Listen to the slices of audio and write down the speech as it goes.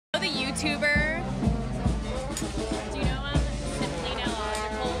YouTuber. Do you know him? Simply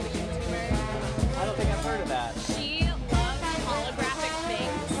Nailogical, the YouTuber. I don't think I've heard of that. She loves holographic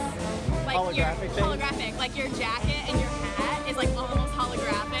things. Like Holographic things? Holographic. Like your jacket and your hat is like almost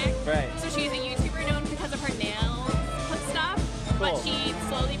holographic. Right. So she's a YouTuber known because of her nail stuff. Cool. But she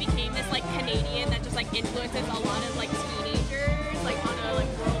slowly became this like Canadian that just like influences a lot of like teenagers like on a like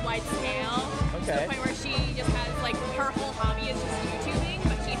worldwide scale. To the Okay. point where she just has like her whole hobby is just YouTubing,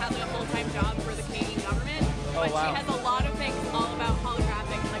 but she has like a full-time job for the Canadian government. Oh, But wow. she has a lot of things all about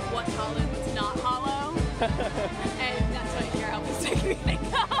holographic, like what's hollow and what's not hollow. And that's what your help is making me think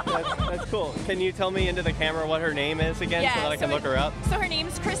of. That's cool. Can you tell me into the camera what her name is again so that I can look her up? So her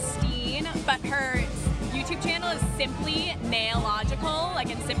name's Christine, but her YouTube channel is Simply Nailogical,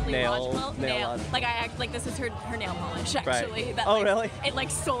 like in Simply Logical. Nail. Like I act like this is her nail polish actually. Right. That, Oh, like, really? It like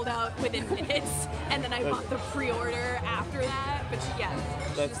sold out within minutes, and then I bought the pre-order after that. But she,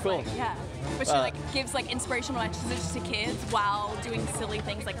 That's just, cool. Like, yeah. But she like gives like inspirational messages to kids while doing silly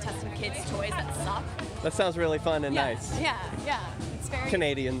things like testing kids' toys that suck. That sounds really fun and Yeah, nice. yeah. It's very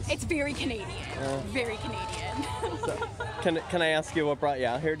Canadians. It's very Canadian. Very Canadian. So, can I ask you what brought you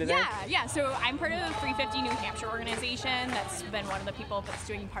out here today? Yeah. So I'm part of the 350 New Hampshire organization. That's been one of the people that's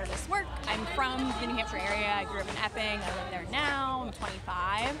doing part of this work. I'm from the New Hampshire area. I grew up in Epping. I live there now. I'm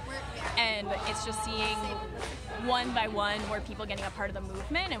 25. And it's just seeing one by one more people getting a part of the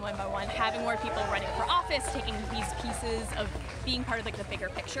movement, and one by one having more people running for office, taking these pieces of being part of like the bigger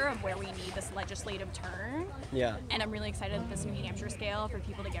picture of where we need this legislative turn. Yeah. And I'm really excited at this New Hampshire scale for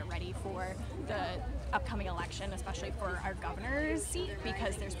people to get ready for the upcoming election, especially for our governor's seat,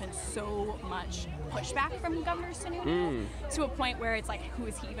 because there's been so much pushback from governor Sununu to a point where it's like, who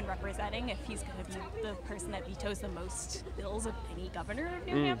is he even representing if he's going to be the person that vetoes the most bills of any governor of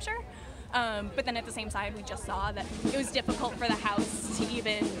New Hampshire? But then at the same side, we just saw that it was difficult for the House to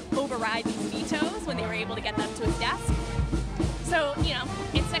even override these vetoes when they were able to get them to his desk. So, you know,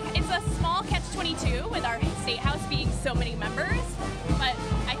 it's a small catch-22 with our state house being so many members, but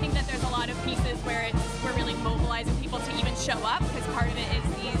I think that there's a lot of pieces where we're really mobilizing people to even show up, because part of it is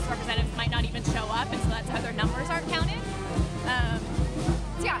these representatives might not even show up, and so that's how their numbers aren't counted.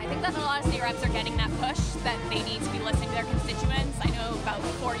 So yeah, I think that a lot of state reps are getting that push that they need to be listening to their constituents. I know about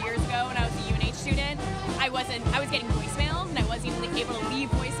 4 years ago when I was a UNH student, I was getting voicemails, and I wasn't even able to leave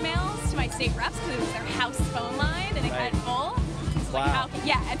voicemails to my state reps because it was their house phone line and it had full. So Wow.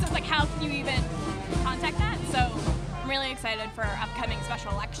 and so it's like, how can you even contact that? So I'm really excited for our upcoming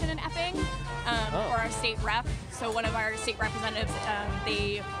special election in Epping for our state rep. So one of our state representatives,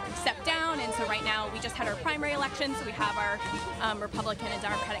 they stepped down, and so right now we just had our primary election, so we have our Republican and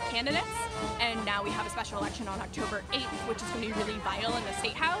Democratic candidates, and now we have a special election on October 8th, which is going to be really vital in the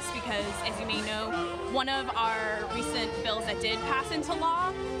State House because, as you may know, one of our recent bills that did pass into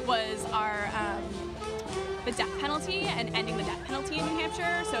law was our the death penalty and ending the death penalty in New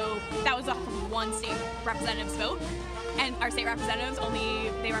Hampshire. So that was off of one state representative's vote. And our state representatives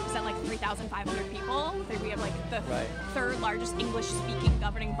they represent like 3,500 people. We have like the third largest English-speaking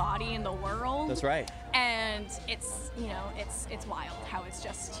governing body in the world. That's right. And it's, you know, it's wild how it's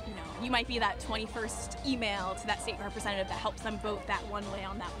just, you know, you might be that 21st email to that state representative that helps them vote that one way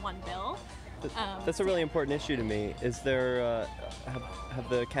on that one bill. That's a really important issue to me. Is there, have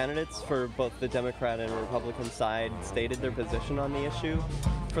the candidates for both the Democrat and Republican side stated their position on the issue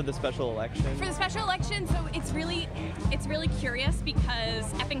for the special election? For the special election, so it's really curious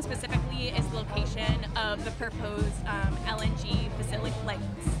because Epping specifically is the location of the proposed LNG facility, like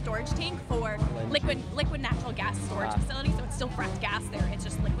storage tank for liquid natural gas storage facility. So it's still fracked gas there. It's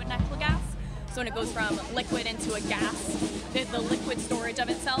just liquid natural gas. So when it goes from liquid into a gas, the liquid storage of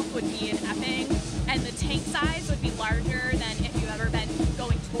itself would be in Epping, and the tank size would be larger than if you've ever been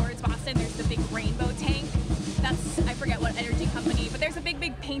going towards Boston. There's the big rainbow tank. That's, I forget what energy company, but there's a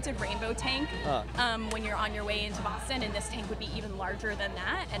big painted rainbow tank when you're on your way into Boston, and this tank would be even larger than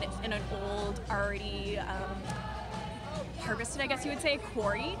that, and it's in an old, already harvested, I guess you would say,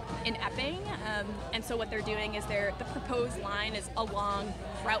 quarry in Epping. And so what they're doing is the proposed line is along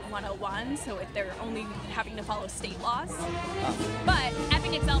Route 101, so they're only having to follow state laws. But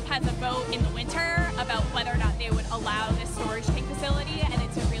Epping itself has a vote in the winter about whether or not they would allow this storage tank facility, and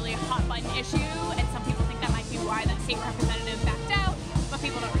it's a really hot button issue, and some people think that might be why that state representative backed out, but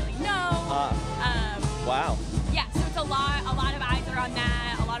people don't really know. Wow. Yeah, so it's a lot of eyes are on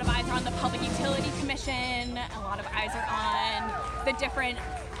that. A lot of eyes are on the Public Utility Commission. A lot of eyes are on the different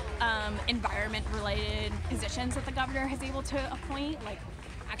environment-related positions that the governor has able to appoint. Like,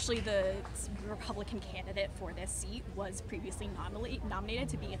 actually, the Republican candidate for this seat was previously nominated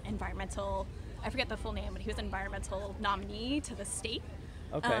to be an environmental, I forget the full name, but he was an environmental nominee to the state.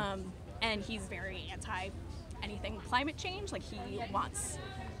 Okay. and he's very anti anything climate change. Like, he wants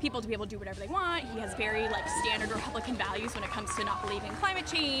people to be able to do whatever they want. He has very like standard Republican values when it comes to not believing in climate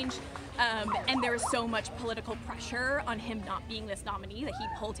change. And there is so much political pressure on him not being this nominee that he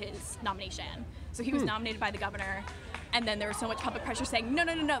pulled his nomination. So he was nominated by the governor, and then there was so much public pressure saying,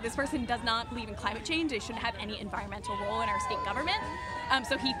 no, this person does not believe in climate change. They shouldn't have any environmental role in our state government.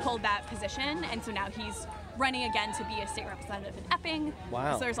 So he pulled that position, and so now he's running again to be a state representative in Epping.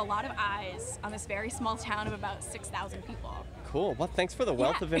 Wow. So there's a lot of eyes on this very small town of about 6,000 people. Cool. Well, thanks for the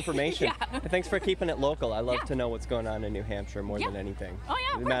wealth of information. And thanks for keeping it local. I love to know what's going on in New Hampshire more than anything. Oh,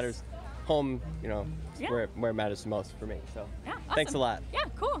 yeah, of it course. Matters. Home, where it matters the most for me. So awesome. Thanks a lot. Yeah,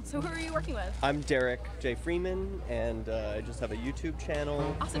 cool. So who are you working with? I'm Derrick J Freeman, and I just have a YouTube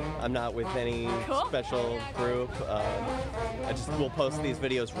channel. Awesome. I'm not with any special group. I just will post these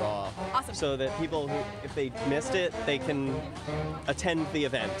videos raw. Awesome. So that people who, if they missed it, they can attend the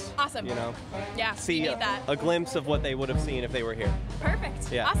event. Awesome. Yeah. See need that. a glimpse of what they would have seen if they were here.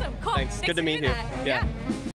 Perfect. Yeah. Awesome. Cool. Thanks. Good to meet you. Yeah.